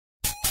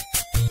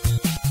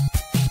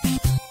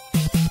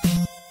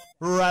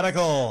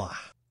Radical.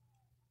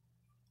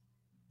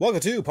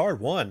 Welcome to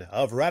part 1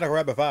 of Radical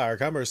Rapid Fire.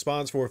 Comment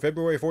response for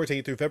February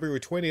 14th through February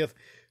 20th,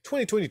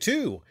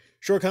 2022.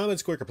 Short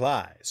comments, quick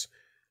replies.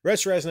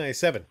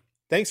 Restraz97,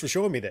 thanks for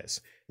showing me this.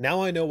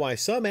 Now I know why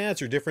some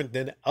ads are different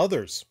than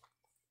others.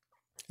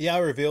 Yeah, I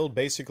revealed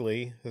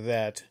basically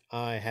that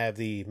I have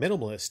the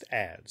minimalist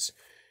ads,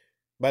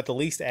 about the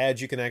least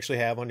ads you can actually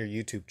have on your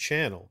YouTube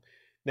channel.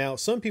 Now,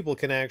 some people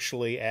can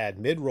actually add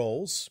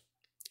mid-rolls.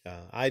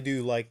 I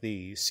do like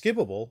the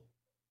skippable.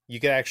 You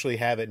could actually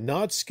have it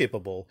not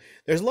skippable.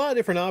 There's a lot of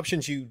different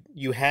options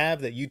you have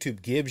that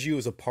YouTube gives you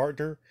as a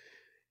partner.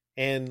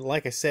 And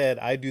like I said,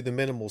 I do the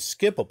minimal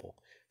skippable.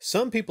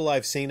 Some people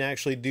I've seen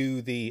actually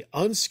do the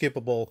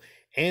unskippable,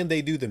 and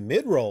they do the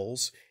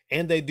mid-rolls,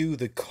 and they do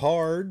the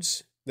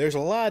cards. There's a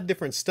lot of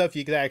different stuff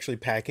you could actually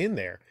pack in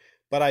there.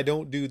 But I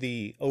don't do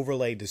the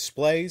overlay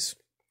displays.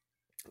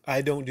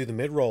 I don't do the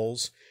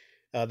mid-rolls.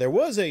 There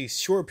was a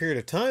short period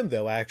of time,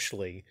 though,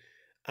 actually,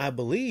 I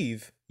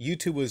believe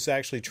YouTube was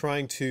actually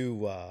trying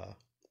to,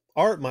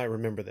 Art might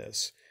remember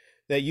this,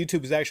 that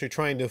YouTube was actually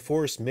trying to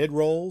force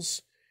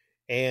mid-rolls,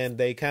 and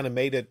they kind of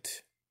made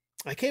it,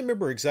 I can't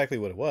remember exactly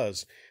what it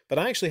was, but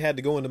I actually had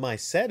to go into my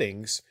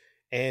settings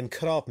and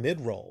cut off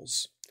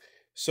mid-rolls.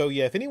 So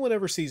yeah, if anyone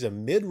ever sees a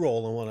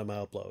mid-roll on one of my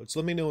uploads,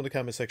 let me know in the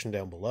comment section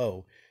down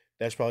below.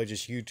 That's probably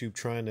just YouTube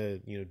trying to,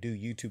 do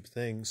YouTube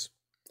things.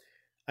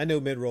 I know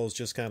mid-rolls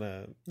just kind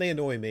of, they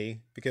annoy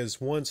me,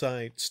 because once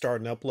I start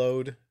an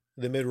upload,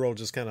 the mid-roll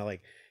just kind of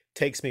like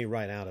takes me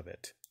right out of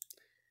it.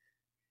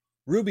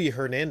 Ruby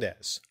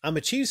Hernandez. I'm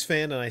a Chiefs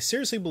fan, and I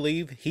seriously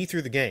believe he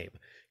threw the game.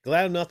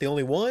 Glad I'm not the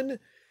only one,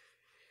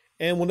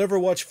 and will never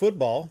watch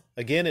football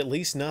again, at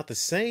least not the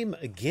same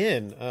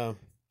again.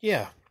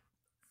 Yeah,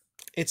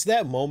 it's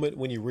that moment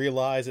when you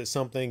realize that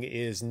something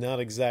is not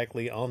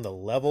exactly on the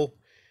level.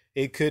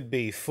 It could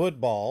be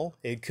football,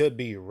 it could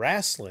be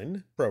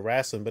wrestling, pro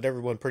wrestling, but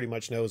everyone pretty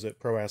much knows that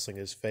pro wrestling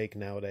is fake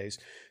nowadays.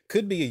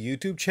 Could be a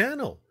YouTube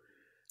channel.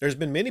 There's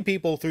been many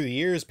people through the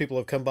years, people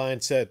have come by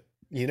and said,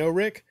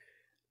 Rick,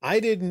 I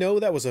didn't know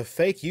that was a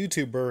fake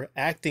YouTuber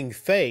acting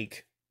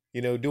fake,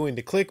 doing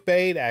the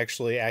clickbait,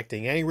 actually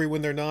acting angry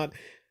when they're not,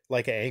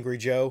 like an Angry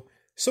Joe.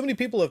 So many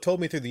people have told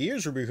me through the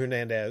years, Ruby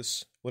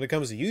Hernandez, when it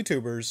comes to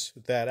YouTubers,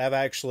 that have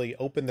actually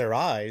opened their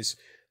eyes,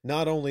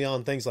 not only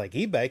on things like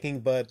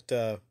e-baking, but,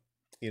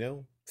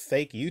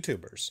 fake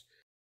YouTubers.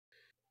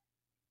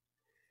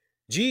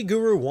 G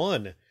Guru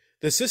 1.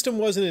 The system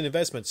wasn't an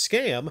investment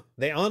scam.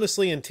 They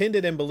honestly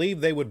intended and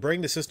believed they would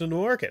bring the system to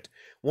market.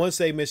 Once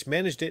they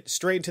mismanaged it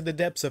straight into the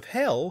depths of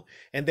hell,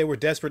 and they were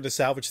desperate to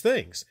salvage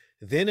things.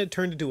 Then it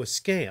turned into a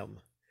scam.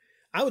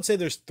 I would say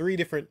there's 3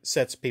 different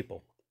sets of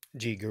people.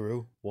 G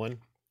Guru 1.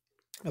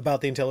 About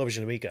the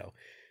Intellivision Amico.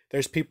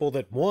 There's people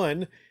that,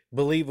 1,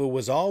 believe it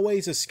was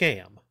always a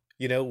scam.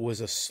 It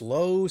was a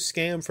slow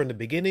scam from the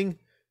beginning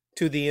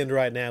to the end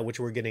right now, which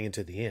we're getting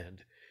into the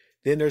end.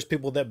 Then there's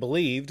people that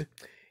believed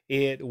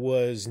it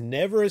was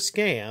never a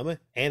scam,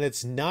 and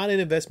it's not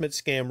an investment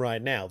scam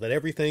right now, that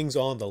everything's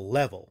on the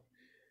level.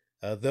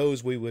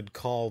 Those we would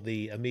call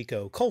the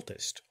Amico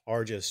cultist,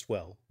 are just,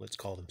 well, let's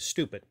call them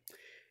stupid.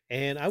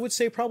 And I would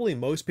say probably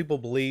most people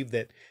believe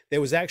that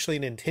there was actually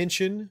an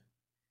intention,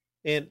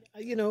 and,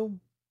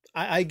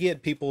 I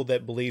get people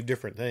that believe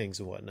different things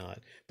and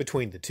whatnot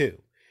between the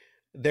two.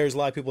 There's a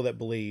lot of people that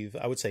believe,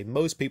 I would say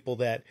most people,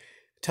 that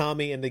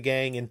Tommy and the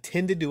gang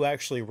intended to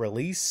actually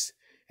release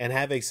and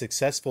have a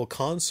successful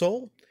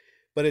console,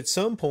 but at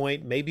some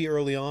point, maybe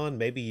early on,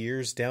 maybe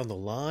years down the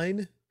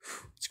line,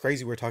 it's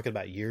crazy we're talking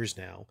about years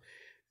now,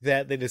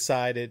 that they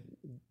decided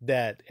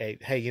that,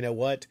 hey, you know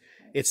what,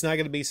 it's not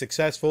going to be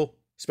successful,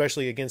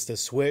 especially against the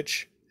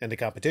Switch and the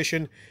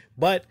competition,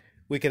 but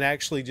we can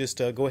actually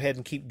just go ahead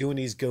and keep doing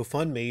these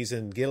GoFundMes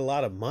and get a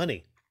lot of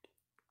money.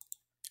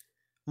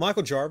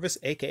 Michael Jarvis,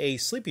 aka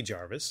Sleepy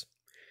Jarvis.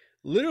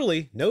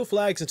 Literally, no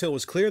flags until it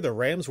was clear the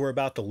Rams were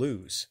about to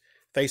lose.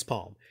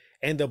 Facepalm.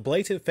 And a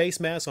blatant face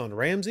mask on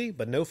Ramsey,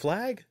 but no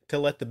flag to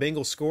let the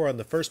Bengals score on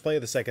the first play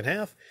of the second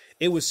half.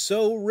 It was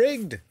so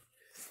rigged.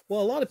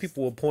 Well, a lot of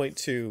people will point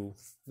to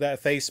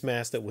that face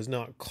mask that was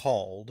not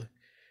called.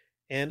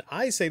 And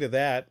I say to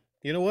that,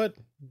 you know what?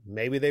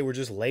 Maybe they were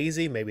just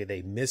lazy. Maybe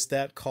they missed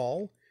that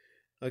call.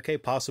 Okay,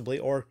 possibly.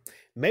 Or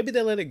maybe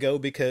they let it go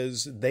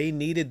because they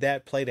needed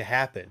that play to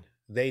happen.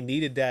 They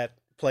needed that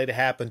play to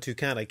happen to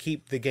kind of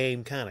keep the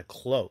game kind of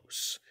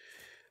close.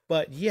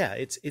 But yeah,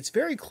 it's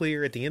very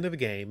clear at the end of a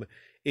game,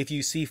 if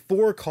you see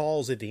 4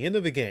 calls at the end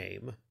of a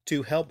game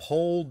to help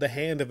hold the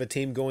hand of a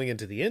team going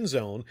into the end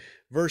zone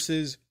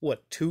versus,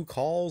 2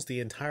 calls the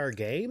entire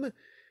game,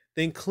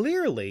 then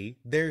clearly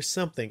there's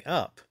something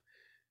up.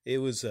 It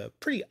was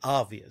pretty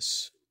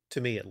obvious,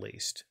 to me at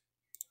least.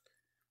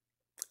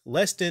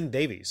 Leston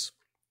Davies.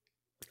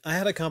 I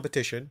had a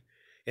competition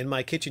in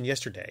my kitchen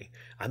yesterday.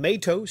 I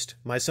made toast,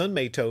 my son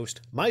made toast,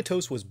 my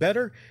toast was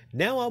better,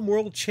 now I'm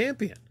world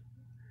champion.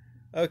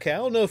 Okay, I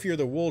don't know if you're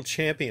the world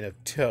champion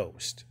of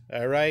toast,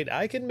 all right?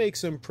 I can make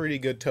some pretty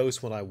good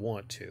toast when I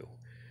want to.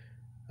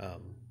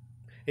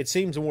 It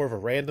seems more of a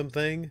random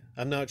thing.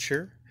 I'm not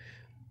sure.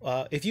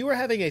 If you were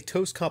having a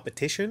toast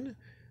competition,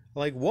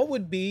 like what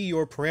would be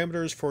your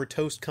parameters for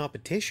toast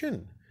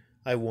competition?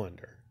 I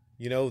wonder.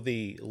 You know,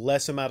 the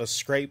less amount of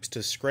scrapes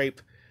to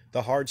scrape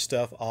the hard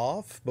stuff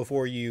off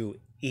before you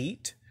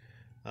eat.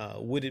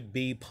 Would it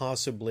be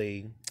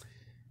possibly,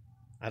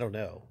 I don't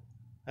know.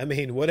 I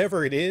mean,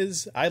 whatever it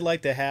is, I'd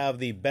like to have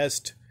the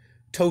best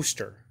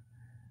toaster.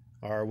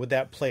 Or would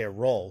that play a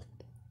role?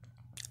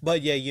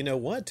 But yeah, you know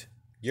what?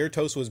 Your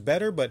toast was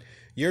better, but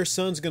your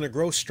son's going to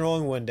grow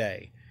strong one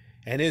day.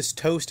 And his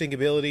toasting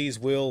abilities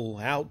will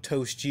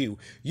out-toast you.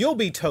 You'll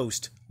be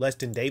toast,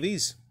 Leston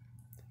Davies.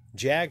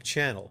 Jag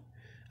Channel.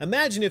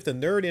 Imagine if the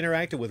nerd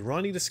interacted with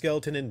Ronnie the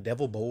Skeleton and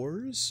Devil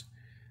Boars.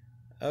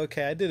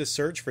 Okay, I did a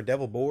search for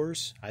Devil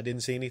Boars. I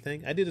didn't see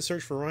anything. I did a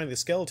search for Ronnie the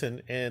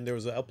Skeleton, and there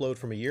was an upload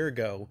from a year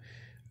ago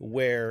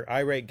where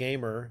Irate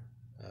Gamer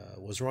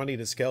was Ronnie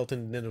the Skeleton,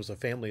 and then there was a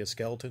family of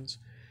skeletons.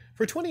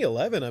 For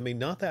 2011, I mean,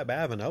 not that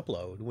bad of an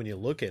upload when you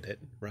look at it,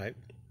 right?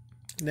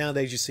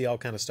 Nowadays, you see all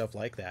kind of stuff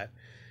like that.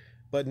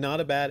 But not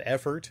a bad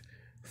effort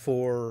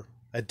for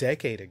a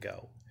decade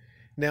ago.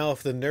 Now,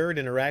 if the nerd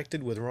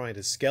interacted with Ronnie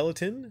the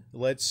Skeleton,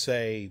 let's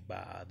say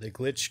the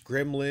Glitch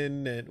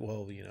Gremlin, and,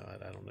 well, you know,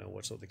 I don't know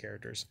what's other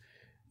characters.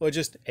 Well,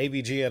 just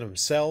AVG and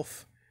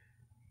himself,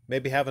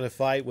 maybe having a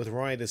fight with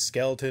Ronnie the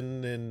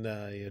Skeleton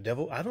and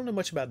Devil. I don't know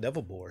much about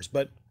Devil Boars,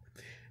 but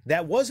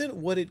that wasn't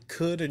what it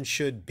could and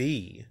should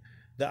be.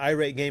 The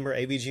Irate Gamer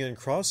AVGN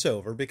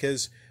crossover,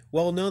 because,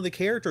 well, none of the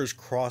characters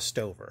crossed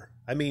over.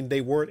 I mean,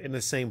 they weren't in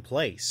the same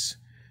place.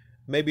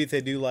 Maybe if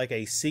they do like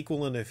a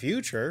sequel in the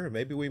future,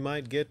 maybe we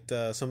might get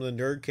some of the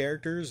nerd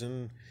characters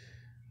and,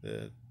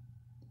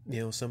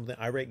 some of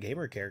the Irate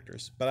Gamer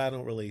characters. But I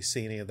don't really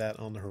see any of that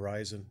on the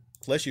horizon,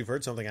 unless you've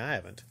heard something I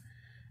haven't.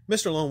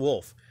 Mr. Lone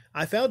Wolf,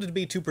 I found it to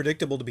be too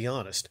predictable, to be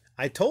honest.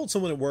 I told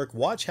someone at work,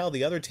 watch how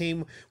the other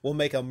team will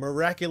make a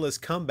miraculous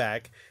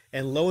comeback,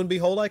 and lo and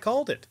behold, I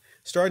called it.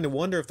 Starting to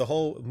wonder if the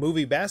whole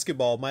movie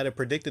Basketball might have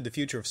predicted the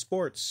future of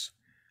sports.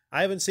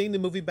 I haven't seen the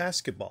movie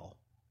Basketball.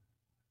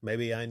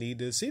 Maybe I need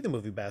to see the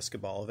movie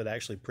Basketball if it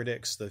actually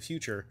predicts the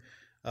future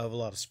of a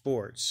lot of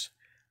sports.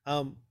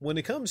 When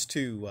it comes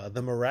to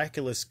the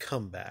miraculous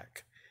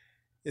comeback,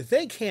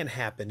 they can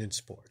happen in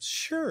sports.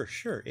 Sure,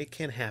 it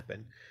can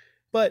happen.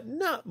 But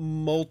not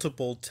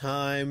multiple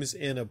times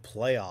in a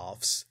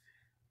playoffs.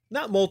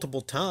 Not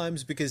multiple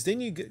times, because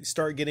then you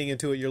start getting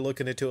into it, you're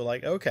looking into it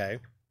like, okay.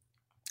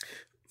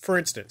 For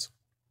instance,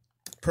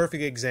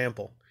 perfect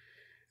example,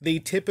 the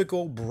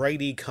typical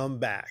Brady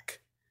comeback.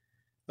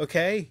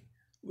 Okay?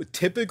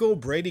 Typical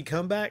Brady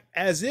comeback,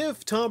 as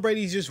if Tom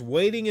Brady's just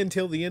waiting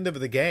until the end of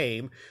the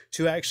game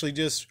to actually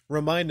just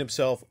remind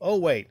himself, oh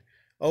wait,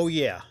 oh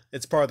yeah,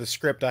 it's part of the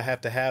script, I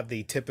have to have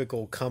the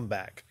typical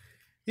comeback.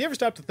 You ever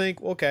stop to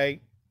think, okay,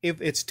 if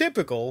it's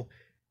typical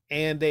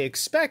and they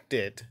expect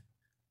it,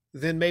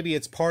 then maybe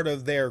it's part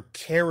of their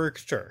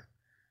character.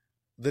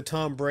 The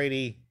Tom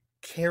Brady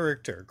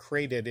character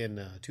created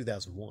in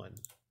 2001,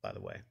 by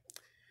the way.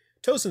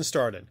 Tosin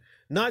started.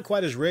 Not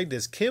quite as rigged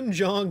as Kim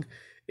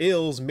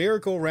Jong-il's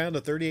miracle round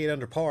of 38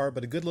 under par,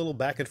 but a good little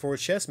back and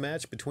forth chess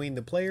match between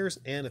the players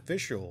and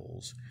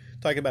officials.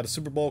 Talking about a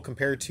Super Bowl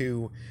compared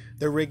to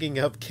the rigging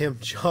of Kim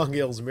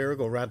Jong-il's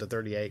miracle round of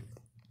 38.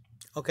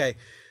 Okay,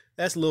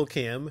 that's Lil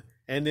Kim,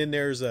 and then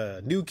there's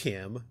a new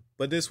Kim,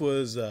 but this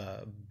was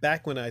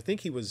back when I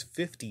think he was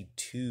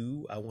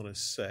 52, I want to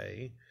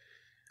say.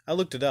 I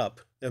looked it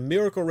up. A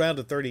miracle round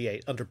of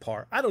 38 under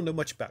par. I don't know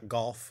much about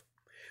golf,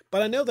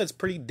 but I know that's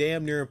pretty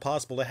damn near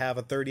impossible to have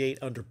a 38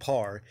 under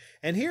par.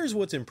 And here's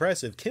what's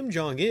impressive. Kim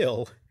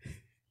Jong-il,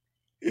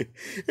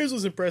 here's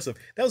what's impressive.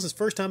 That was his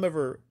first time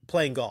ever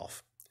playing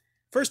golf.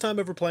 First time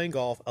ever playing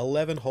golf,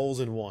 11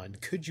 holes in one.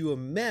 Could you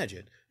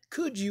imagine?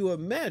 Could you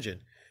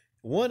imagine?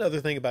 One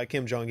other thing about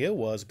Kim Jong-il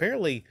was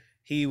apparently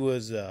he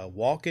was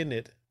walking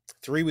at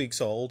 3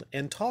 weeks old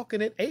and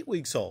talking at 8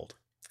 weeks old.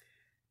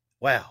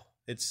 Wow,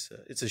 it's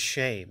a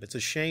shame. It's a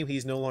shame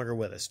he's no longer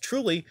with us.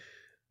 Truly,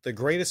 the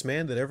greatest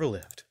man that ever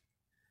lived.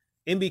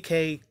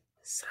 MBK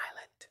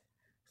silent.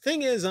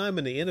 Thing is, I'm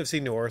in the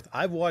NFC North.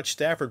 I've watched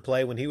Stafford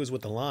play when he was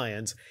with the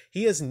Lions.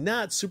 He is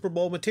not Super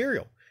Bowl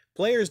material.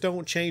 Players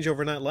don't change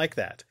overnight like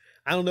that.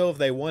 I don't know if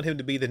they want him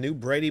to be the new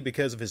Brady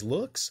because of his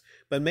looks,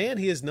 but man,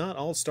 he is not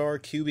all-star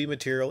QB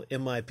material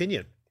in my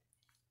opinion.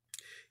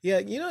 Yeah,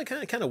 you know,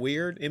 kind of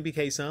weird,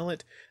 MBK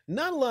silent.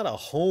 Not a lot of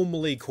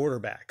homely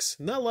quarterbacks.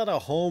 Not a lot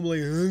of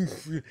homely,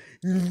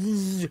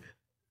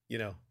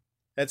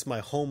 that's my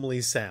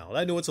homely sound.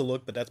 I know it's a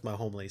look, but that's my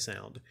homely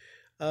sound.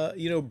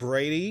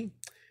 Brady,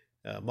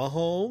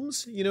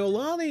 Mahomes, a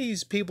lot of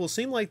these people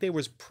seem like they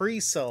was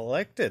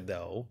pre-selected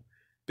though,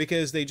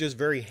 because they just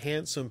very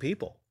handsome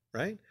people,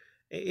 right?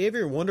 You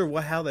ever wonder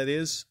how that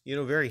is?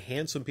 Very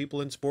handsome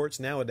people in sports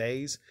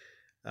nowadays.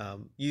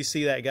 You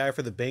see that guy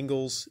for the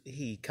Bengals.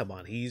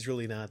 He's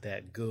really not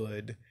that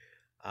good.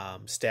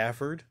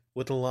 Stafford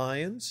with the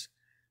Lions.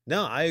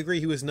 No, I agree.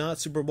 He was not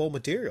Super Bowl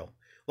material.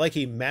 Like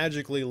he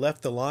magically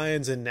left the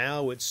Lions and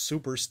now it's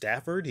Super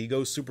Stafford. He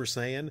goes Super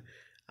Saiyan.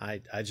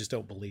 I just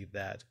don't believe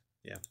that.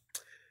 Yeah.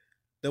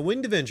 The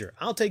Winged Avenger.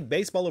 I'll take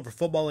baseball over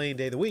football any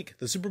day of the week.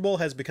 The Super Bowl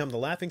has become the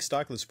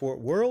laughingstock of the sport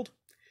world.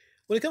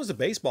 When it comes to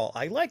baseball,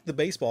 I like the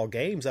baseball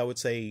games. I would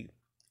say,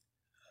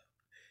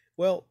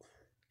 well,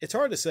 it's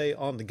hard to say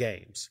on the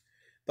games,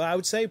 but I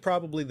would say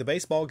probably the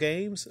baseball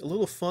games, a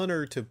little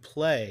funner to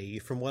play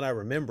from what I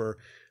remember,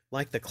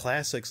 like the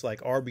classics like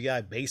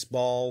RBI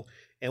Baseball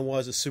and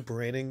was it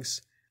Super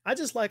Innings. I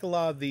just like a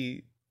lot of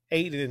the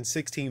 8 and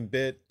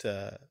 16-bit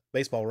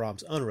baseball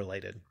ROMs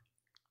unrelated.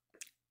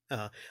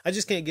 I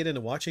just can't get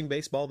into watching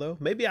baseball though.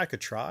 Maybe I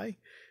could try,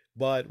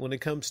 but when it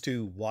comes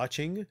to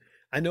watching,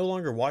 I no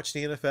longer watch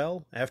the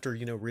NFL after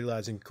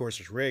realizing, of course,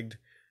 it's rigged.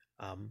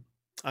 Um,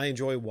 I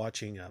enjoy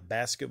watching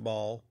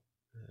basketball,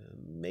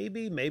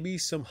 maybe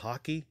some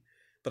hockey,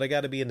 but I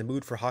got to be in the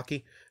mood for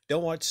hockey.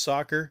 Don't watch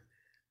soccer.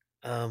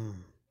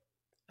 Um,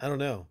 I don't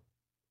know.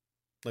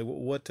 Like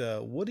what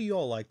do you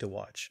all like to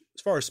watch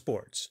as far as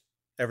sports?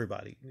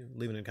 Everybody,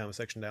 leave it in the comment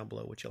section down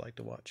below what you like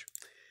to watch.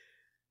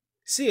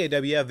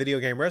 CAWF Video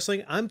Game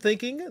Wrestling. I'm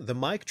thinking the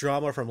Mike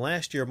drama from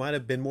last year might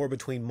have been more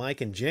between Mike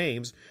and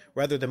James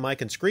rather than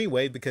Mike and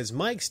Screenwave because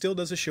Mike still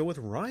does a show with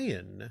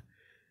Ryan.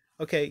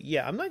 Okay,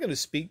 yeah, I'm not going to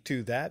speak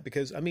to that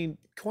because, I mean,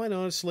 quite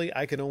honestly,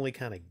 I can only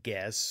kind of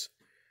guess.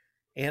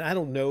 And I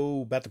don't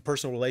know about the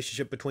personal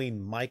relationship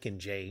between Mike and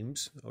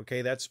James.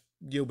 Okay, that's,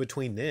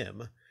 between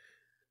them.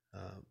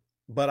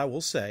 But I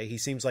will say he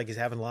seems like he's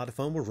having a lot of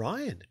fun with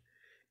Ryan.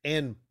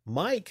 And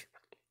Mike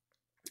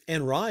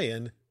and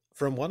Ryan,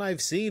 from what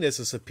I've seen, is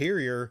a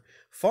superior,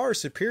 far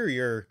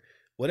superior,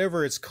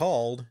 whatever it's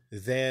called,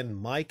 than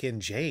Mike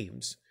and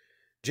James.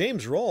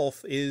 James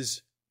Rolfe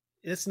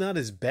it's not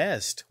his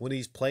best when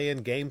he's playing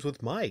games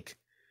with Mike.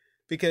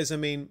 Because, I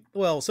mean,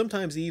 well,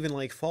 sometimes he even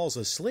like falls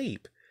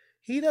asleep.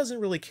 He doesn't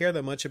really care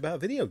that much about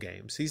video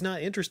games. He's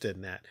not interested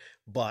in that.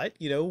 But,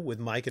 with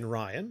Mike and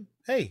Ryan,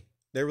 hey,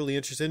 they're really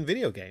interested in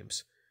video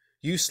games.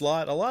 You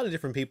slot a lot of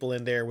different people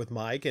in there with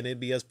Mike and it'd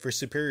be a for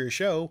superior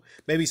show.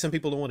 Maybe some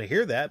people don't want to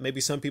hear that. Maybe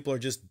some people are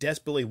just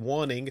desperately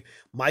wanting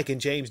Mike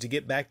and James to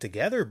get back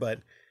together.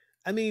 But,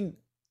 I mean,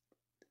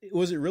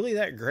 was it really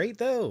that great,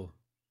 though?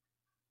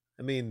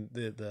 I mean,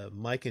 the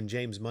Mike and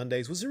James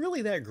Mondays, was it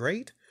really that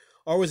great?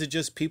 Or was it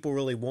just people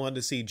really wanted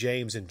to see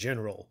James in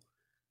general?